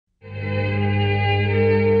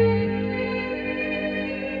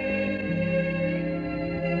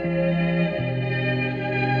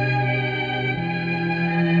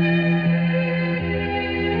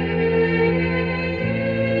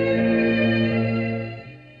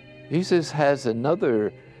Jesus has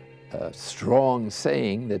another strong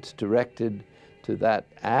saying that's directed to that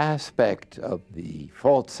aspect of the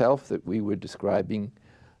false self that we were describing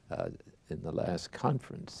in the last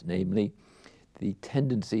conference, namely the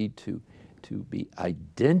tendency to be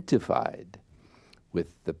identified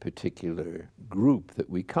with the particular group that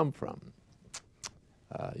we come from.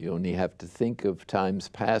 You only have to think of times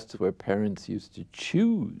past where parents used to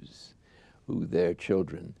choose who their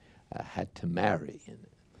children had to marry.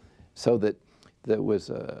 So that there was,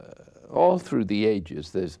 all through the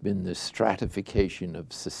ages, there's been this stratification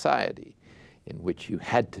of society in which you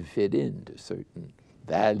had to fit into certain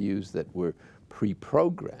values that were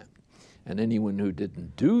pre-programmed. And anyone who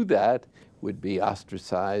didn't do that would be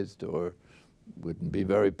ostracized or wouldn't be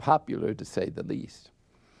very popular, to say the least.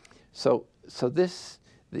 So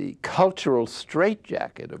the cultural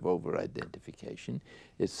straitjacket of over-identification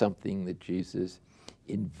is something that Jesus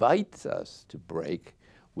invites us to break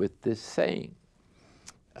with this saying.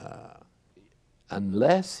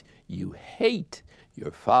 Unless you hate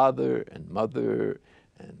your father and mother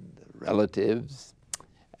and relatives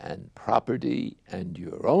and property and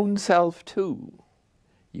your own self too,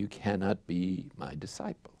 you cannot be my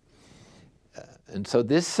disciple. And so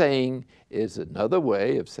this saying is another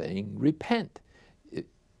way of saying repent.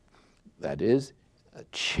 That is,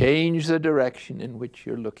 change the direction in which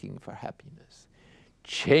you're looking for happiness.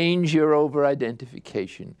 Change your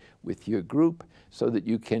over-identification with your group so that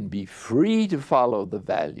you can be free to follow the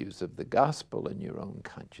values of the gospel in your own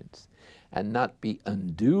conscience and not be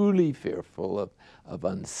unduly fearful of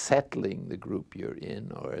unsettling the group you're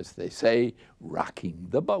in, or as they say, rocking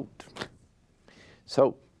the boat.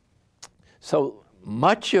 So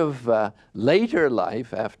much of later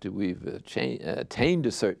life, after we've attained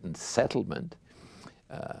a certain settlement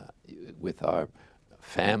with our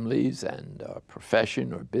families and our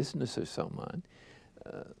profession or business or so on,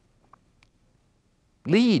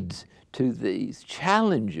 leads to these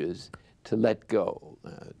challenges to let go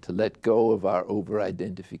of our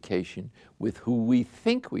over-identification with who we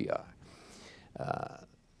think we are.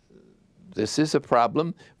 This is a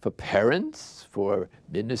problem for parents, for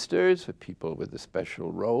ministers, for people with a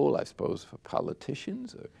special role, I suppose for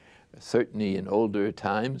politicians, or certainly in older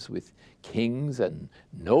times with kings and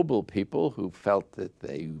noble people who felt that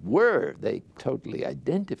they totally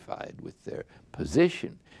identified with their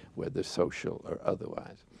position, whether social or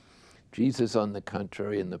otherwise. Jesus, on the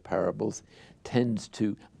contrary, in the parables, tends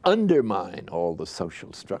to undermine all the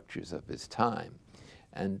social structures of his time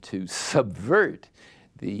and to subvert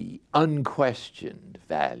the unquestioned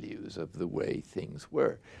values of the way things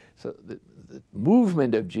were. So the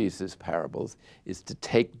movement of Jesus' parables is to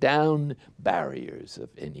take down barriers of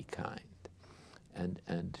any kind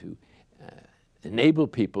and to enable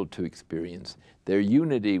people to experience their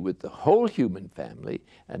unity with the whole human family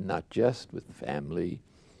and not just with family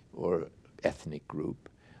or ethnic group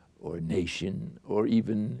or nation or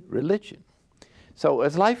even religion. So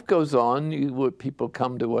as life goes on, people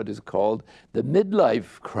come to what is called the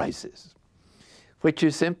midlife crisis, which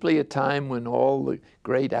is simply a time when all the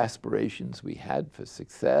great aspirations we had for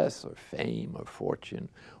success or fame or fortune,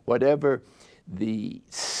 whatever the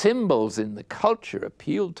symbols in the culture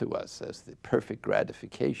appealed to us as the perfect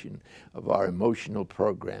gratification of our emotional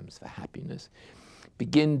programs for happiness,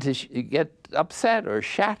 begin to get upset or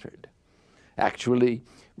shattered. Actually,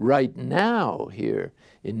 right now here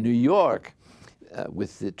in New York,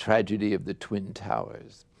 with the tragedy of the Twin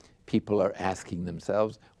Towers, people are asking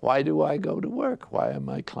themselves, why do I go to work? Why am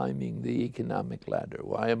I climbing the economic ladder?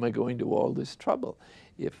 Why am I going to all this trouble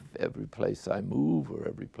if every place I move or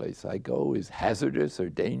every place I go is hazardous or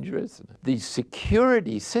dangerous? These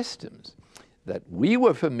security systems that we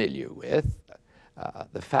were familiar with,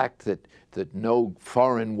 the fact that no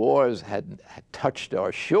foreign wars had touched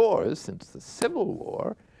our shores since the Civil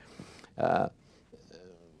War,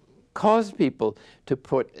 caused people to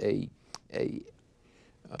put a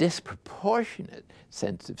disproportionate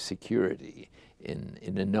sense of security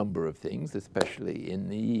in a number of things, especially in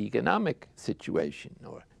the economic situation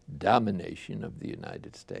or domination of the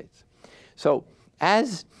United States. So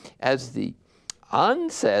as the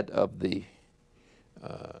onset of the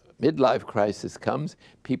midlife crisis comes,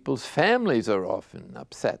 people's families are often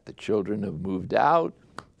upset. The children have moved out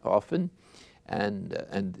often, and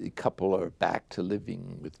the couple are back to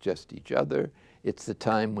living with just each other. It's the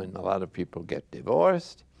time when a lot of people get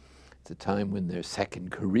divorced. It's a time when their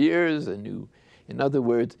second careers are new. In other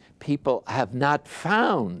words, people have not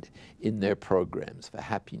found in their programs for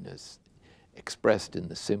happiness, expressed in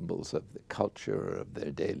the symbols of the culture of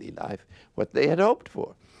their daily life, what they had hoped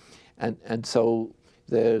for. And so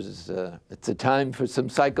it's a time for some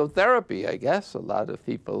psychotherapy, I guess. A lot of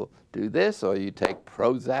people do this, or you take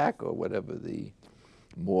Prozac or whatever the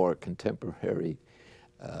more contemporary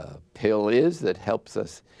pill is that helps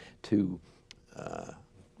us to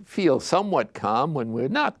feel somewhat calm when we're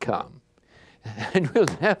not calm. And we'll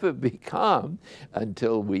never be calm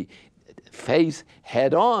until we face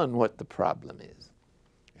head-on what the problem is.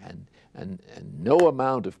 And no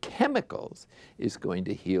amount of chemicals is going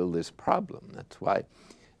to heal this problem. That's why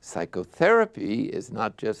psychotherapy is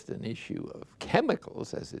not just an issue of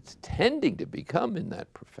chemicals, as it's tending to become in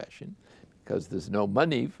that profession, because there's no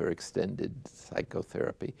money for extended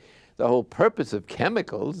psychotherapy. The whole purpose of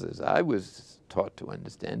chemicals, as I was taught to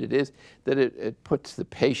understand it, is that it puts the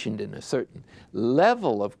patient in a certain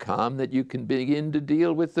level of calm that you can begin to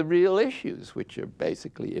deal with the real issues, which are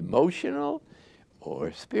basically emotional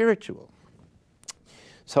or spiritual.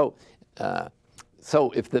 So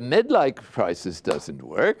if the midlife crisis doesn't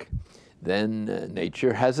work, then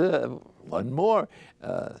nature has one more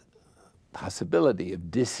possibility of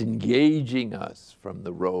disengaging us from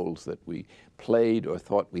the roles that we played or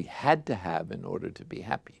thought we had to have in order to be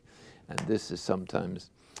happy. And this is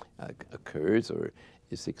sometimes occurs or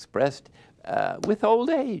is expressed with old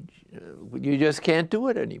age. You just can't do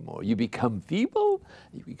it anymore. You become feeble,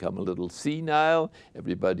 you become a little senile.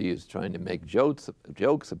 Everybody is trying to make jokes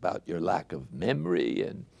about your lack of memory,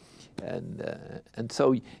 and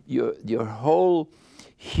so your whole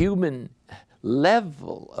human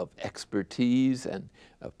level of expertise and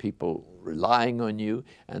of people relying on you,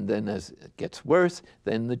 and then as it gets worse,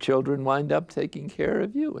 then the children wind up taking care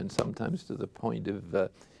of you, and sometimes to the point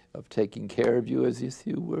of taking care of you as if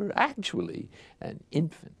you were actually an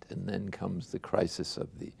infant. And then comes the crisis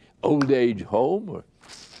of the old age home or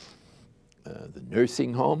the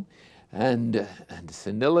nursing home, and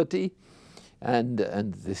senility, and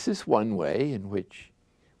this is one way in which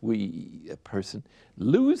a person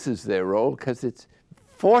loses their role because it's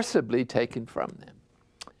forcibly taken from them.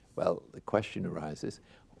 Well, the question arises,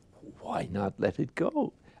 why not let it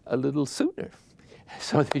go a little sooner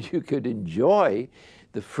so that you could enjoy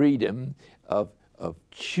the freedom of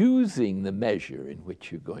choosing the measure in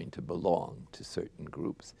which you're going to belong to certain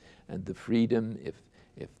groups, and the freedom,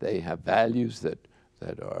 if they have values that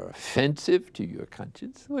are offensive to your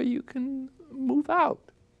conscience, well, you can move out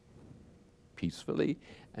peacefully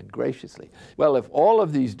and graciously. Well, if all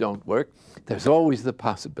of these don't work, there's always the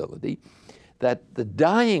possibility that the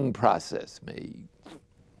dying process may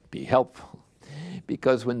be helpful.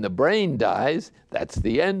 Because when the brain dies, that's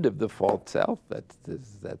the end of the false self, that's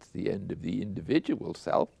the end of the individual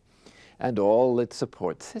self, and all its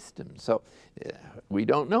support systems. So we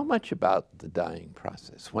don't know much about the dying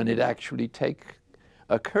process, when it actually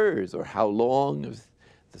occurs, or how long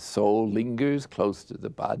the soul lingers close to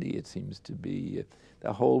the body. It seems to be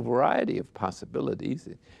a whole variety of possibilities,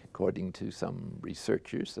 according to some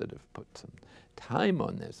researchers that have put some time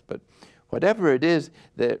on this. But whatever it is,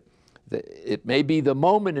 it may be the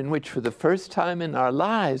moment in which for the first time in our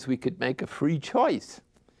lives we could make a free choice,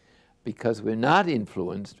 because we're not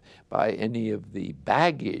influenced by any of the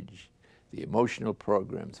baggage, the emotional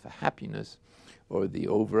programs for happiness, or the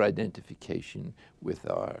over-identification with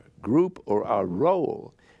our group or our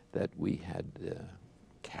role that we had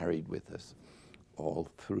carried with us all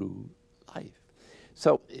through life.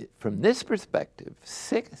 So from this perspective,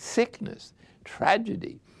 sickness,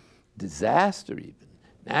 tragedy, disaster even,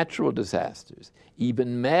 natural disasters,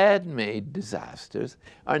 even man-made disasters,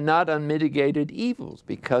 are not unmitigated evils,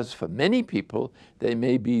 because for many people they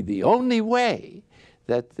may be the only way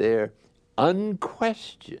that their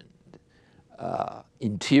unquestioned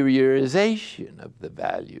interiorization of the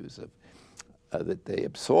values that they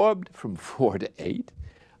absorbed from 4 to 8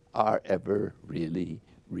 are ever really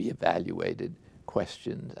reevaluated,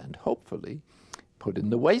 questioned, and hopefully put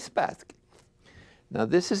in the wastebasket. Now,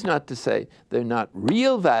 this is not to say they're not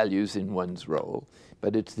real values in one's role,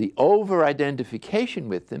 but it's the over-identification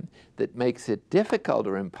with them that makes it difficult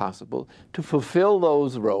or impossible to fulfill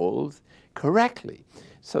those roles correctly.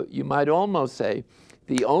 So you might almost say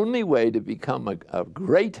the only way to become a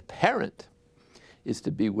great parent is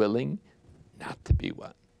to be willing not to be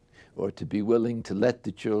one, or to be willing to let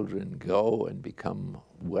the children go and become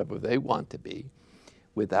whoever they want to be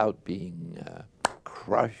without being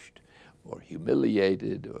crushed or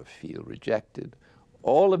humiliated or feel rejected.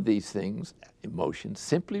 All of these things, emotions,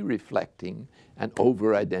 simply reflecting an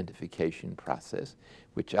over-identification process,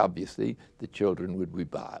 which obviously the children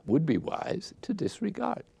would be wise to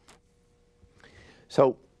disregard.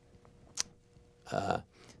 So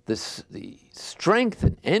the strength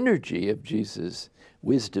and energy of Jesus'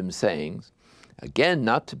 wisdom sayings, again,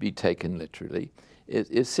 not to be taken literally,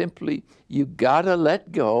 is simply you gotta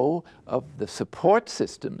let go of the support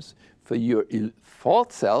systems for your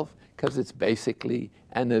false self, because it's basically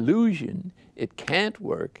an illusion. It can't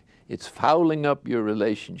work. It's fouling up your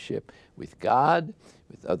relationship with God,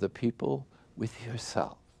 with other people, with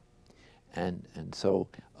yourself. And so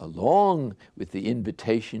along with the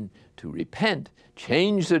invitation to repent,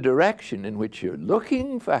 change the direction in which you're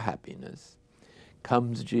looking for happiness,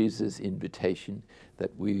 comes Jesus' invitation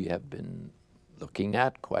that we have been looking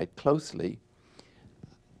at quite closely.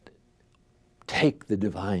 Take the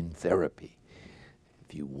divine therapy.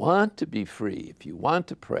 If you want to be free, if you want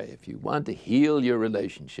to pray, if you want to heal your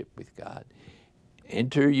relationship with God,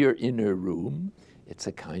 enter your inner room. It's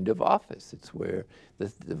a kind of office. It's where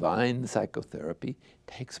the divine psychotherapy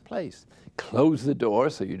takes place. Close the door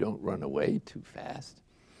so you don't run away too fast.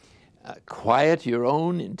 Quiet your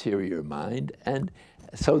own interior mind, and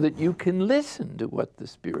so that you can listen to what the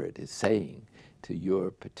Spirit is saying to your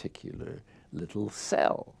particular little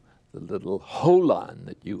cell, the little holon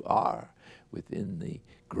that you are within the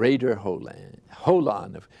greater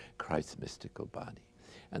holon of Christ's mystical body.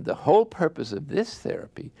 And the whole purpose of this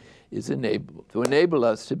therapy is to enable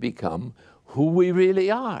us to become who we really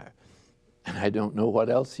are. And I don't know what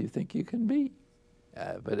else you think you can be,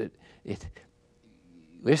 but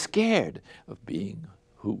we're scared of being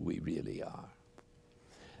who we really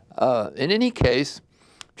are. In any case,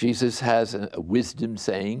 Jesus has a wisdom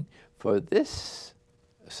saying for this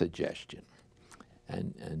suggestion,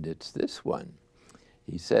 and it's this one.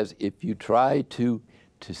 He says, if you try to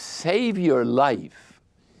save your life,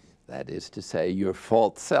 that is to say, your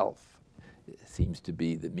false self, it seems to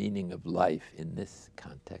be the meaning of life in this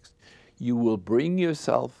context, you will bring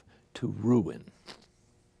yourself to ruin.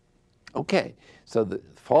 Okay, so the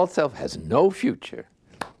false self has no future.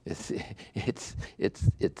 It's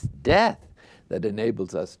death that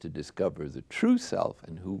enables us to discover the true self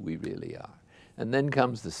and who we really are. And then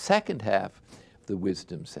comes the second half of the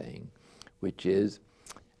wisdom saying, which is,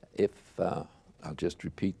 I'll just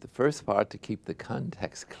repeat the first part to keep the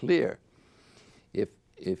context clear.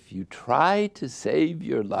 If you try to save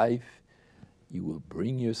your life, you will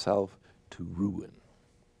bring yourself to ruin.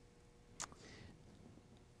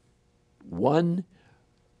 One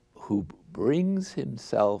who brings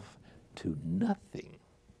himself to nothing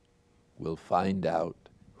will find out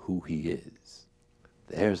who he is.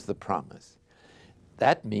 There's the promise.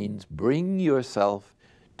 That means bring yourself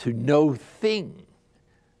to no thing.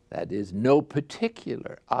 That is, no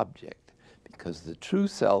particular object, because the true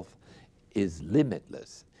self is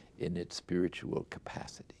limitless in its spiritual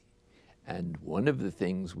capacity. And one of the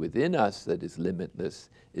things within us that is limitless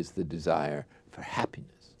is the desire for happiness.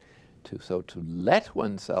 So to let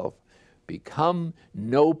oneself become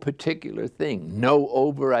no particular thing, no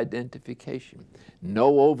over-identification,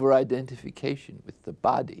 no over-identification with the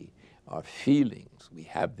body, our feelings, we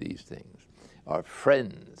have these things, our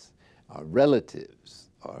friends, our relatives,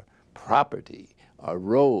 our property, our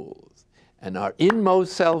roles, and our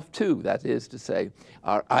inmost self too, that is to say,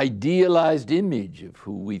 our idealized image of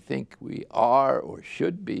who we think we are or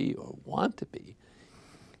should be or want to be.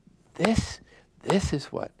 This is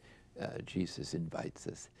what Jesus invites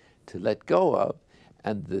us to let go of,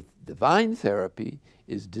 and the divine therapy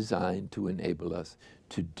is designed to enable us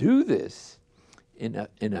to do this in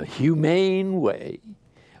a humane way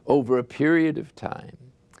over a period of time,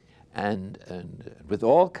 and with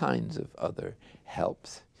all kinds of other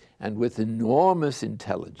helps, and with enormous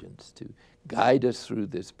intelligence to guide us through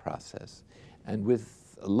this process, and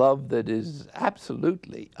with a love that is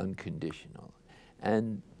absolutely unconditional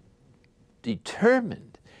and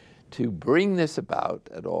determined to bring this about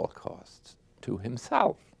at all costs to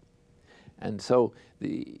himself. And so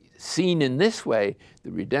seen in this way,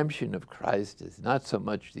 the redemption of Christ is not so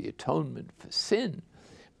much the atonement for sin,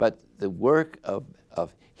 but the work of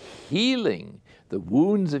healing the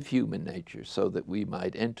wounds of human nature so that we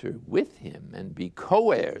might enter with him and be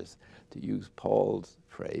co-heirs, to use Paul's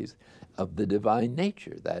phrase, of the divine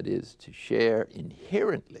nature. That is, to share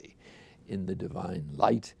inherently in the divine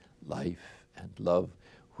light, life, and love,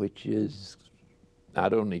 which is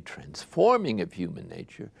not only transforming of human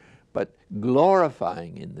nature, but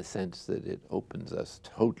glorifying in the sense that it opens us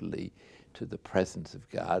totally to the presence of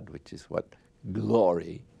God, which is what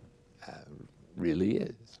glory really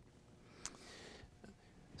is.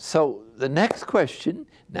 So the next question,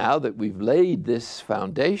 now that we've laid this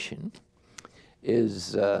foundation,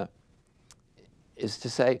 is to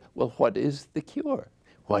say, well, what is the cure?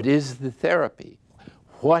 What is the therapy?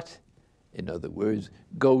 What, in other words,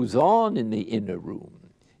 goes on in the inner room,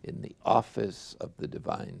 in the office of the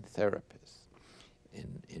divine therapist,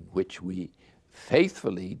 in which we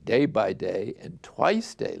faithfully, day by day and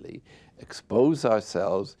twice daily, expose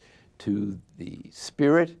ourselves to the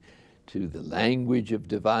Spirit, to the language of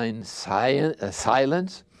divine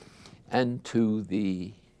silence, and to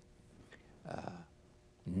the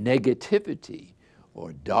negativity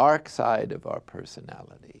or dark side of our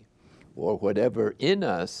personality, or whatever in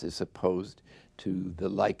us is opposed to the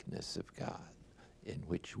likeness of God in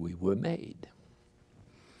which we were made.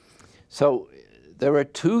 So there are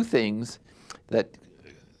two things that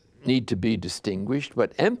need to be distinguished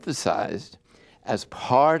but emphasized as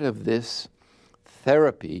part of this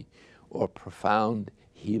therapy or profound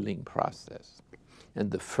healing process.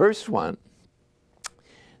 And the first one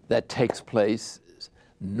that takes place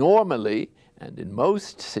normally and in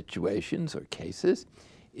most situations or cases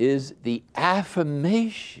is the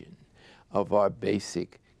affirmation of our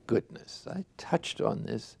basic goodness. I touched on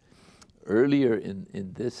this earlier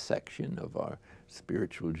in this section of our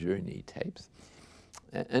spiritual journey tapes.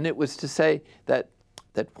 And it was to say that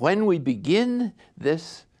when we begin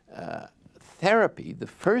this therapy, the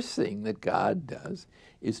first thing that God does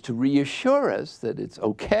is to reassure us that it's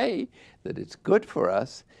okay, that it's good for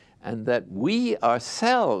us, and that we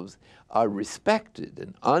ourselves are respected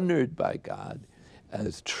and honored by God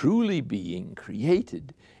as truly being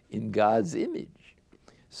created in God's image.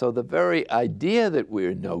 So the very idea that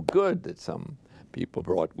we're no good, that some people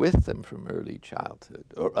brought with them from early childhood,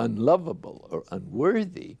 or unlovable or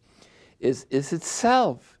unworthy, is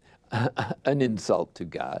itself an insult to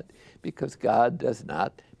God, because God does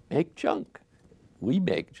not make junk. We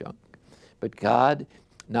make junk. But God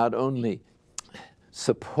not only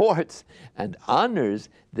supports and honors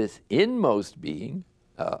this inmost being,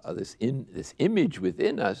 this image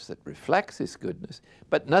within us that reflects His goodness,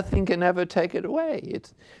 but nothing can ever take it away.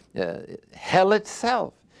 It's hell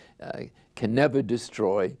itself can never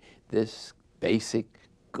destroy this basic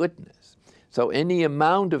goodness. So any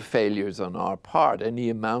amount of failures on our part, any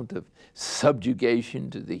amount of subjugation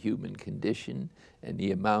to the human condition,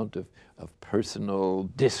 any amount of personal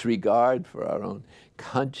disregard for our own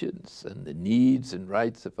conscience and the needs and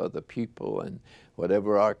rights of other people, and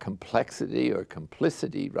whatever our complexity or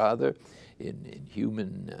complicity, rather, in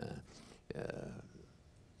human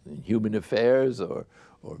affairs, or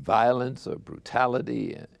violence or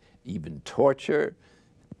brutality, even torture,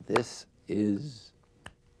 this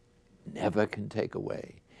never can take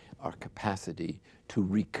away our capacity to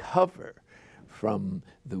recover from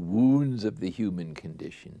the wounds of the human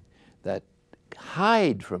condition that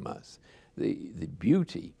hide from us the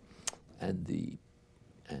beauty and the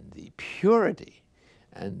purity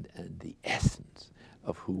and the essence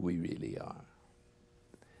of who we really are.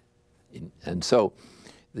 And so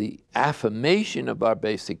the affirmation of our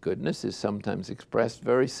basic goodness is sometimes expressed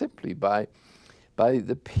very simply by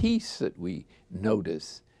the peace that we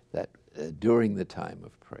notice that during the time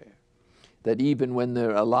of prayer. That even when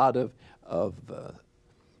there are a lot of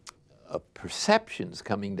perceptions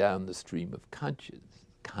coming down the stream of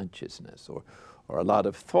consciousness, or a lot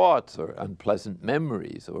of thoughts or unpleasant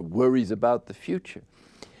memories or worries about the future,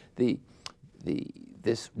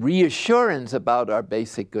 this reassurance about our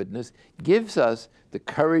basic goodness gives us the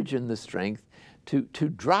courage and the strength to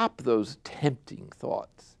drop those tempting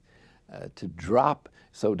thoughts, to drop,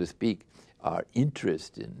 so to speak, our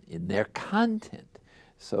interest in their content,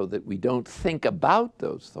 so that we don't think about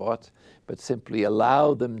those thoughts, but simply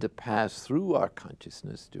allow them to pass through our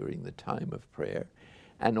consciousness during the time of prayer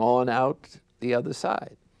and on out the other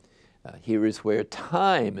side. Here is where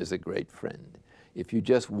time is a great friend. If you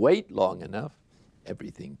just wait long enough,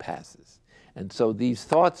 everything passes. And so these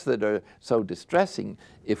thoughts that are so distressing,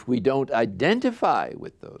 if we don't identify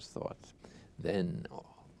with those thoughts, then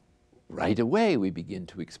right away we begin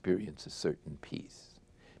to experience a certain peace,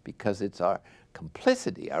 because it's our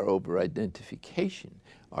complicity, our over-identification,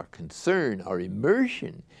 our concern, our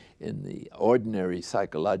immersion in the ordinary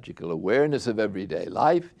psychological awareness of everyday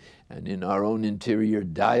life and in our own interior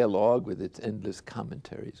dialogue with its endless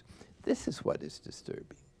commentaries. This is what is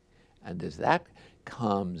disturbing. And as that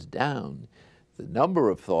calms down, the number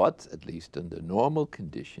of thoughts, at least under normal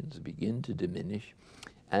conditions, begin to diminish,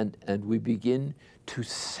 and we begin to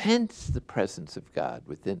sense the presence of God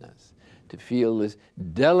within us, to feel this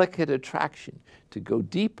delicate attraction to go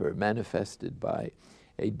deeper, manifested by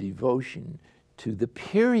a devotion to the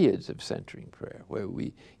periods of centering prayer, where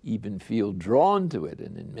we even feel drawn to it.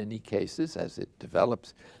 And in many cases, as it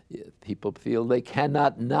develops, people feel they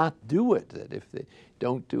cannot not do it, that if they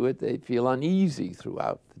don't do it, they feel uneasy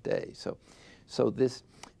throughout the day. So this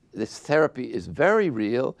therapy is very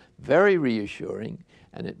real, very reassuring,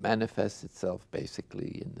 and it manifests itself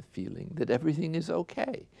basically in the feeling that everything is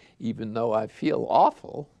okay. Even though I feel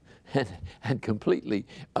awful, and completely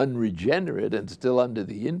unregenerate and still under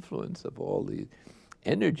the influence of all the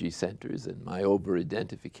energy centers and my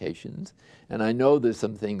over-identifications. And I know there's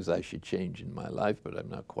some things I should change in my life, but I'm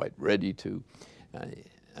not quite ready to.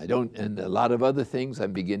 I don't, and a lot of other things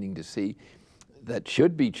I'm beginning to see that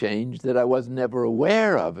should be changed that I was never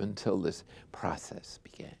aware of until this process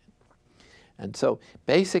began. And so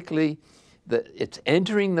basically, it's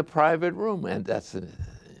entering the private room, and that's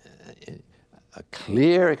a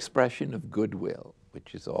clear expression of goodwill,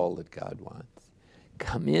 which is all that God wants.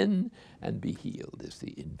 Come in and be healed is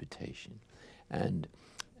the invitation. And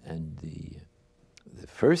the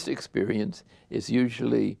first experience is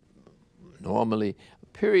usually, normally, a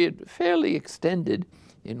period fairly extended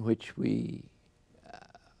in which we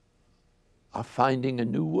are finding a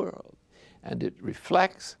new world. And it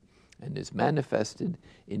reflects and is manifested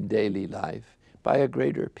in daily life by a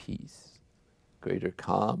greater peace, greater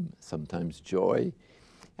calm, sometimes joy,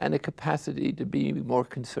 and a capacity to be more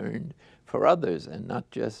concerned for others, and not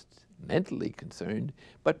just mentally concerned,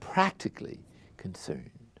 but practically concerned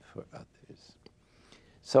for others.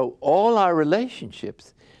 So all our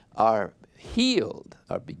relationships are healed,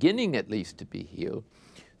 are beginning at least to be healed,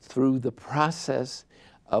 through the process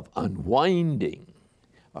of unwinding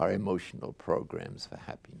our emotional programs for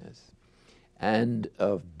happiness and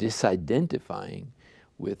of disidentifying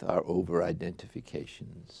with our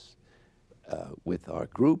over-identifications with our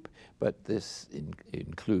group, but this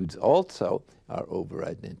includes also our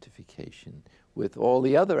over-identification with all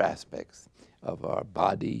the other aspects of our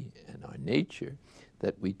body and our nature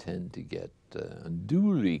that we tend to get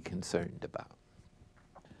unduly concerned about.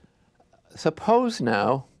 Suppose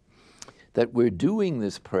now that we're doing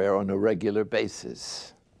this prayer on a regular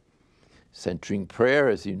basis. Centering prayer,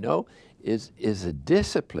 as you know, is a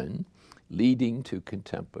discipline leading to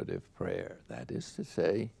contemplative prayer. That is to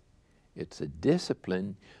say, it's a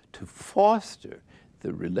discipline to foster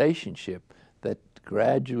the relationship that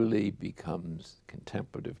gradually becomes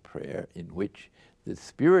contemplative prayer, in which the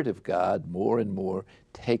Spirit of God more and more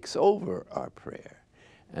takes over our prayer.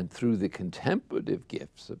 And through the contemplative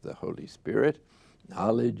gifts of the Holy Spirit,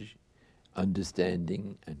 knowledge,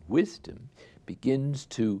 understanding, and wisdom begins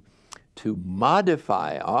to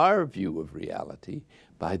modify our view of reality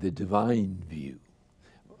by the divine view,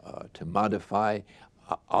 to modify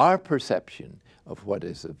our perception of what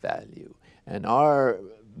is of value, and our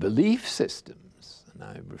belief systems. And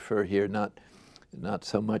I refer here not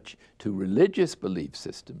so much to religious belief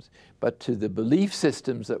systems, but to the belief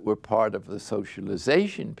systems that were part of the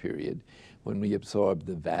socialization period when we absorbed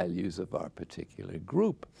the values of our particular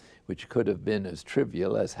group, which could have been as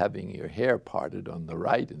trivial as having your hair parted on the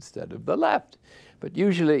right instead of the left. But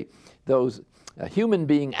usually a human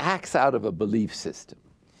being acts out of a belief system.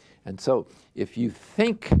 And so if you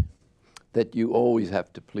think that you always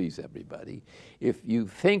have to please everybody, if you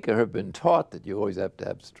think or have been taught that you always have to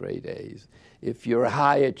have straight A's, if you're a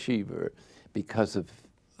high achiever because of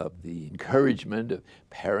the encouragement of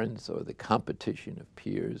parents or the competition of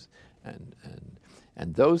peers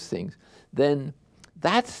and those things, then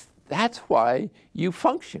that's why you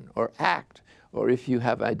function or act. Or if you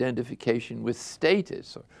have identification with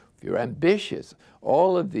status, or if you're ambitious,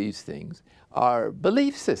 all of these things are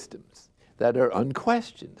belief systems that are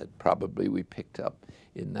unquestioned, that probably we picked up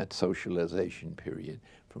in that socialization period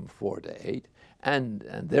from 4 to 8. And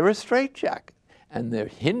they're a straitjacket, and they're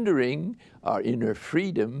hindering our inner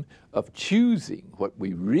freedom of choosing what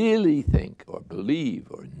we really think or believe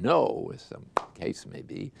or know, as some case may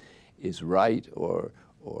be, is right or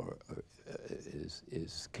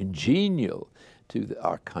is congenial to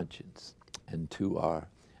our conscience and to our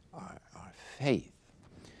faith.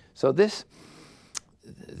 So this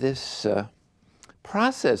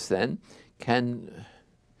process then can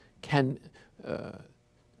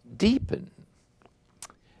deepen,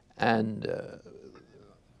 and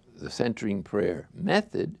the centering prayer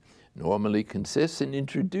method normally consists in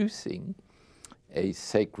introducing a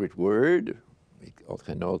sacred word. It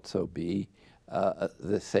can also be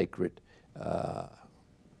the sacred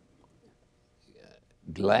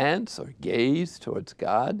glance or gaze towards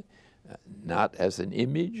God, not as an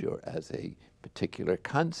image or as a particular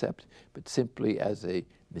concept, but simply as a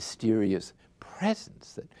mysterious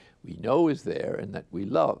presence that we know is there and that we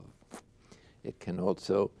love. It can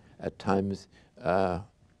also at times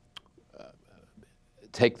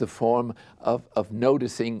take the form of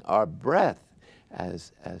noticing our breath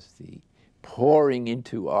as the pouring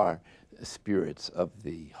into our spirits of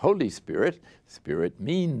the Holy Spirit. Spirit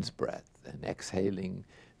means breath, and exhaling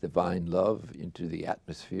divine love into the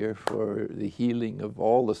atmosphere for the healing of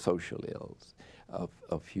all the social ills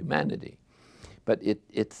of humanity. But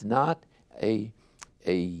it's not a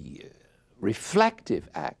a reflective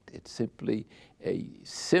act. It's simply a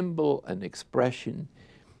symbol, an expression,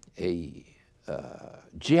 a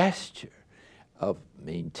gesture of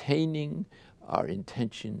maintaining our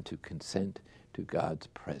intention to consent to God's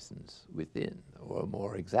presence within, or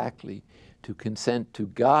more exactly, to consent to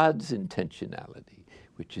God's intentionality,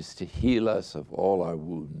 which is to heal us of all our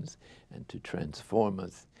wounds and to transform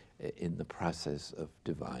us in the process of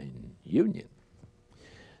divine union.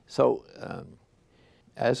 So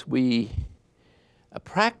as we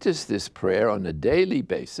practice this prayer on a daily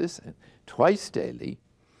basis, and twice daily,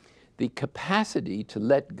 the capacity to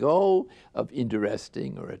let go of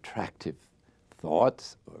interesting or attractive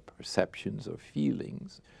thoughts or perceptions or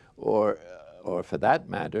feelings, or for that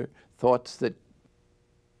matter, thoughts that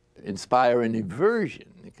inspire an aversion,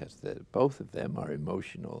 because both of them are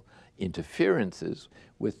emotional interferences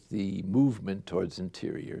with the movement towards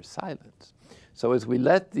interior silence. So as we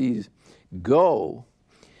let these go,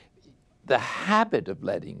 the habit of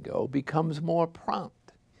letting go becomes more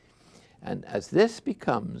prompt. And as this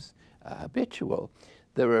becomes habitual,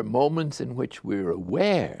 there are moments in which we're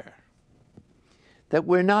aware that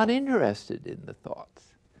we're not interested in the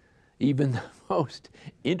thoughts, even the most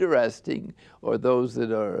interesting, or those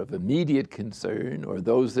that are of immediate concern, or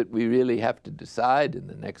those that we really have to decide in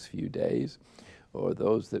the next few days, or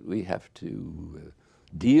those that we have to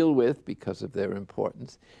deal with because of their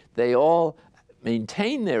importance. They all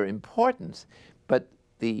maintain their importance, but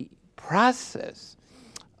the process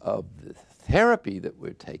of the therapy that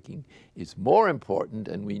we're taking is more important,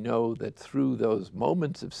 and we know that through those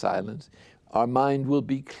moments of silence, our mind will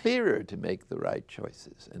be clearer to make the right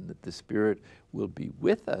choices, and that the Spirit will be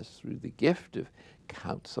with us through the gift of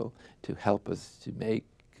counsel to help us to make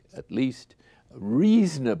at least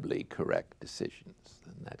reasonably correct decisions.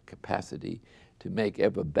 And that capacity to make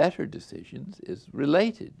ever better decisions is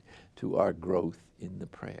related to our growth in the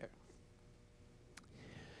prayer.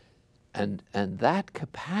 And that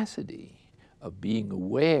capacity of being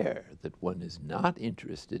aware that one is not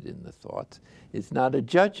interested in the thoughts is not a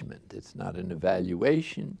judgment, it's not an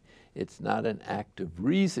evaluation, it's not an act of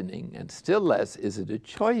reasoning, and still less is it a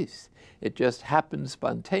choice. It just happens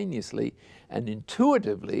spontaneously, and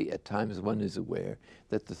intuitively at times one is aware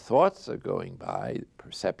that the thoughts are going by,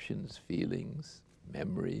 perceptions, feelings,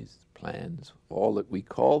 memories, plans, all that we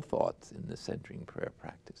call thoughts in the centering prayer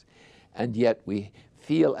practice. And yet we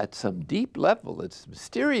feel at some deep level, it's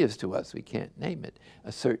mysterious to us, we can't name it,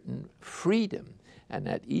 a certain freedom and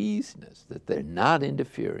at easiness, that they're not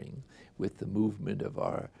interfering with the movement of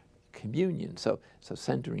our communion. So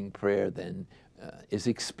centering prayer then is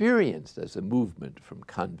experienced as a movement from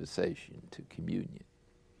conversation to communion,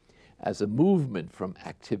 as a movement from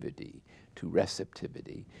activity to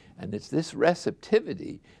receptivity. And it's this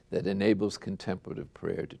receptivity that enables contemplative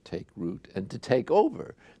prayer to take root and to take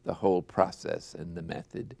over the whole process and the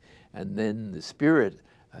method. And then the Spirit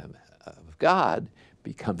of God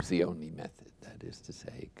becomes the only method. That is to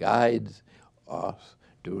say, guides us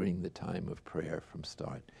during the time of prayer from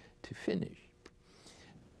start to finish.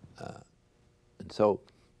 And so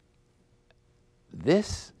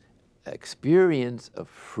this experience of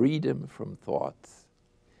freedom from thoughts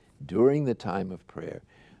during the time of prayer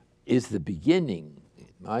is the beginning, in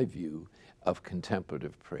my view, of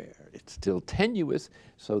contemplative prayer. It's still tenuous,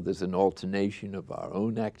 so there's an alternation of our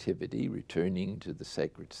own activity, returning to the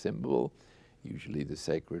sacred symbol, usually the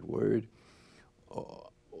sacred word,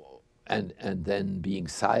 and then being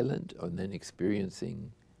silent, and then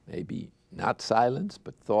experiencing maybe not silence,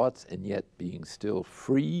 but thoughts, and yet being still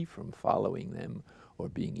free from following them or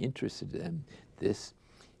being interested in them. This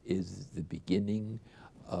is the beginning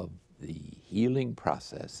of the healing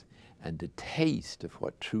process and a taste of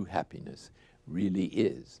what true happiness really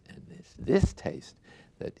is. And it's this taste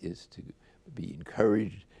that is to be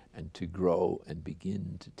encouraged and to grow and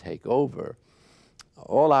begin to take over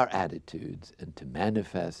all our attitudes and to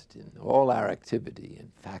manifest in all our activity and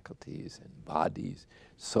faculties and bodies,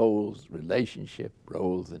 souls, relationship,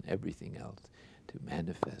 roles, and everything else, to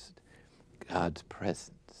manifest God's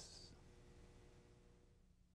presence.